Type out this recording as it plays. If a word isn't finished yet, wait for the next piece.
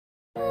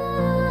Okay,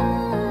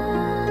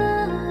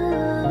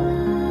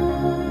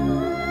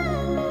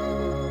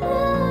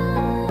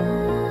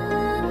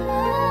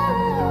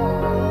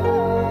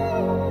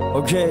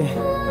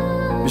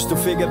 hvis du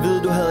fik at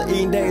vide, du havde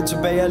en dag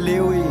tilbage at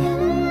leve i,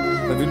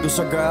 hvad ville du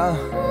så gøre?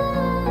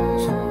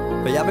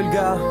 Hvad jeg vil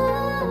gøre?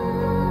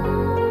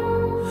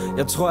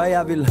 Jeg tror,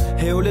 jeg vil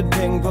hæve lidt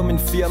penge på min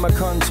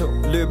firmakonto,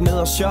 løbe ned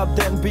og shoppe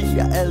den bil,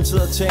 jeg altid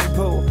har tænkt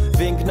på.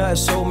 Vink, når jeg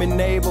så min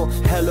nabo.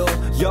 Hallo,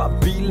 jo,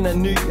 bilen er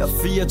ny og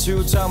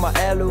 24 tommer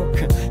alu.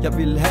 Jeg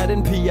vil have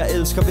den pige, jeg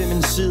elsker ved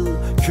min side.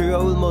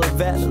 Køre ud mod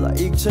vandet og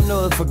ikke til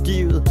noget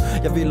forgivet.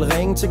 Jeg vil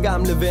ringe til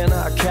gamle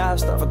venner og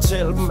kærester,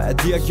 fortælle dem,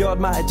 at de har gjort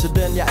mig til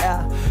den, jeg er.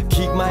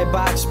 Kig mig i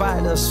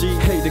bagspejlet og sige,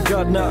 hey, det er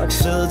godt nok.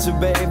 Sæde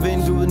tilbage,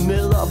 vinduet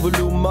ned og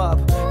volumen op.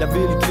 Jeg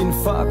vil give en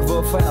fuck,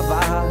 hvorfor jeg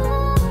var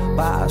her.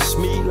 Bare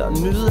smil og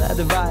nyde af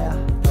det var jeg.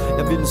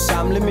 Jeg ville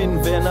samle mine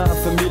venner og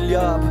familie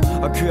op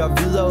og køre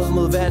videre ud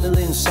mod vandet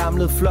i en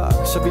samlet flok.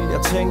 Så vil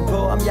jeg tænke på,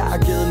 om jeg har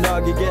givet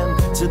nok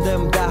igen til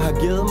dem, der har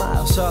givet mig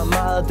så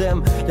meget af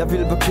dem. Jeg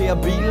ville parkere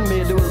bilen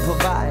midt ud på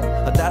vejen,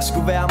 og der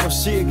skulle være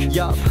musik,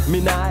 ja,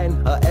 min egen.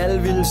 Og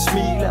alle ville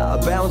smile og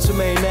bounce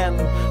med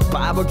hinanden.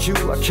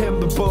 Barbecue og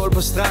kæmpe bål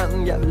på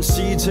stranden. Jeg vil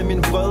sige til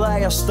mine brødre, at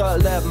jeg er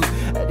stolt af dem,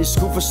 at de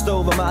skulle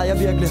forstå, hvor meget jeg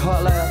virkelig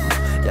holder af dem.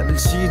 Jeg vil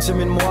sige til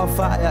min mor og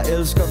far, jeg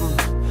elsker dem,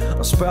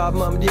 og spørge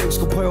dem, om de ikke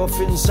skulle prøve at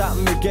finde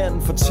sammen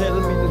igen. Fortælle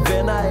mine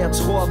venner, at jeg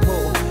tror på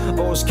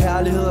vores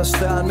kærlighed er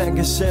større, end man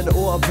kan sætte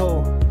ord på.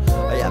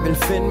 Og jeg vil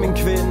finde min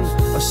kvinde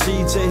og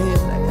sige til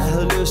hende, at jeg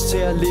havde lyst til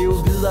at leve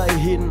videre i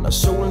hende. Og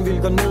solen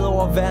ville gå ned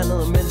over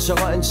vandet, mens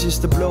jeg røg en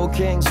sidste Blå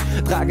Kings.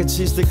 Drak et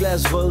sidste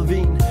glas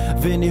rødvin,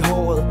 vind i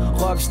håret,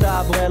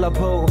 rockstar briller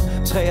på.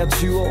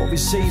 23 år, vi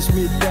ses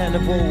mit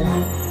Dannebro.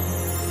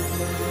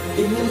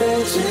 Ingen dag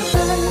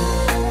tilbage.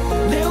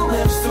 Lev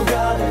mens du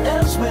gør det,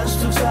 elsk mens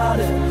du tager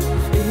det.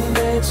 Ingen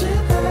dag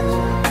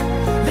tilbage.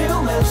 Lev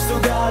mens du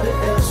gør det,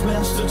 elsk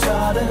mens du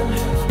tager det.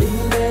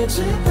 Ingen dag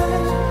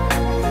tilbage.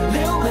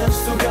 Lev mens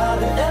du gør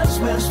det,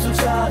 elsk mens du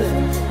tager det.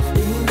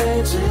 Ingen dag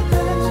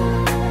tilbage.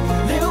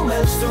 Lev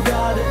mens du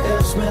gør det,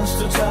 elsk mens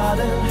du tager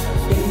det.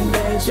 Ingen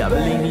dag tilbage. Jeg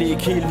vil egentlig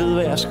ikke helt vide,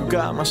 hvad jeg skulle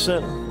gøre mig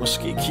selv.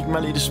 Måske kigge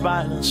mig lidt i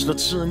spejlet, slå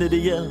tiden lidt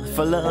ihjel,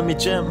 forlade mit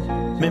hjem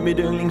med mit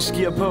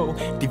yndlingsgear på,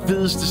 de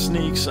hvideste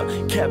sneaks og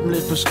kappen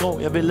lidt på skrå.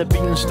 Jeg vil lade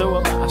bilen stå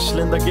og bare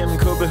slender gennem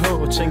KBH.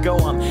 Tænk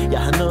over, om jeg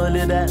har nået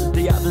lidt af alt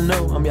det jeg vil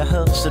nå. Om jeg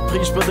havde sat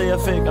pris på det jeg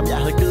fik, om jeg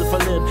havde givet for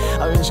lidt,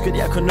 og ønsket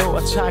jeg kunne nå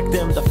at takke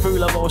dem, der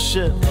føler vores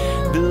shit.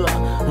 Videre,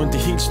 uden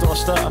det helt store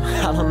stop.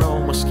 I don't know,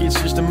 måske et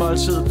sidste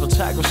måltid på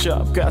taco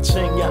shop. Gør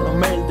ting jeg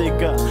normalt ikke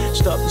gør.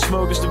 Stop den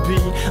smukkeste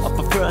pige og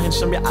forfør hende,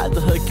 som jeg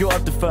aldrig havde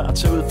gjort det før.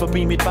 Tag ud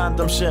forbi mit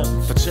barndomshjem,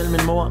 fortæl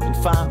min mor, min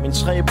far, mine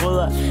 3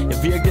 brødre, jeg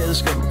virkelig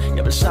elsker dem.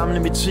 Jeg vil samle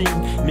mit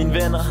team, mine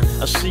venner,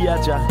 og sige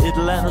at jeg et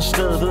eller andet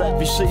sted ved at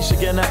vi ses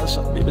igen altså.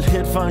 Vi vil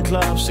hit for en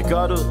club, se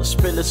godt ud og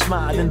spille lidt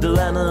smart, intet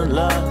andet end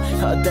love.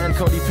 Og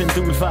dankort i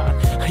pendulfart,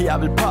 og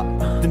jeg vil pop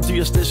den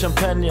dyreste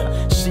champagne.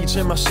 Sige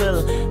til mig selv,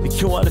 vi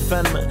gjorde det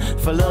fandme,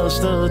 forlade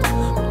stedet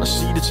uden at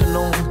sige det til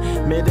nogen.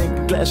 Med et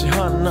enkelt glas i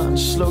hånden og en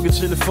slukket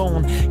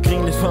telefon.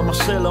 Grin lidt for mig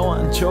selv over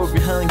en joke vi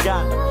havde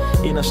engang.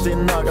 Inderst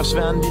inden nok også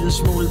være en lille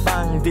smule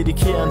bange.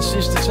 Dedikerer en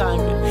sidste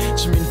tanke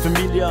til min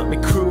familie og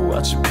mit crew,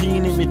 og til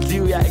pigen i mit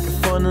liv jeg ikke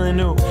har fundet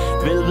endnu.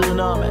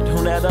 Velvidende om at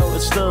hun er der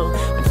et sted,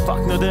 men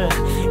fuck nu det.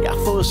 Jeg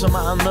har fået så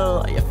meget med,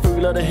 og jeg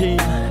føler det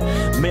helt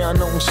mere end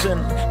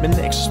nogensinde. Med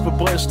Nexus på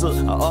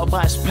brystet og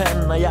oprejst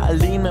panden, og jeg er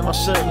alene med mig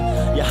selv.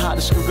 Jeg har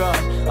det sgu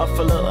godt og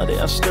forlader det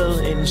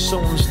afsted inden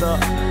solen står.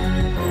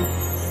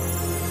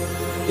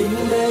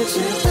 Ingen dag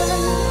tilbage.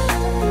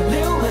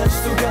 Lev mens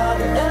du gør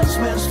det, elsk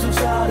mens du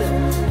tager det.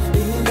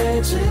 Ingen dag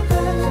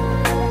tilbage.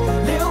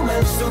 Lev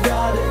mens du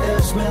gør det,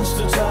 elsk mens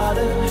du tager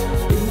det.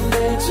 Ingen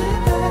dag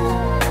tilbage.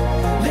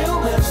 Lev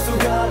mens du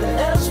gør det,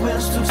 elsk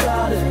mens du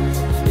tager det.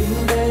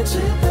 Ingen dag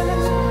tilbage.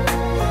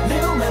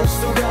 Lev mens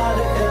du gør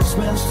det, elsk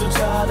mens du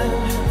tager det.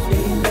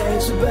 Ingen dag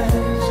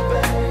tilbage.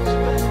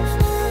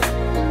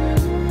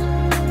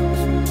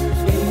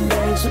 Ingen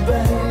dag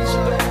tilbage.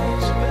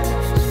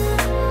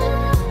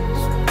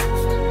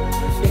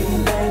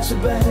 Ingen dag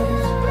tilbage.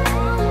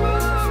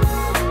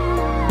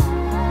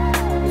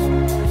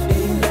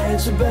 Ingen dag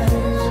tilbage.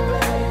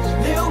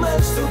 Lev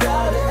mens du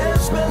gør det,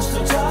 elsk mens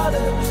du tager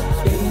det.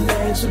 Ingen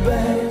dag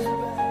tilbage.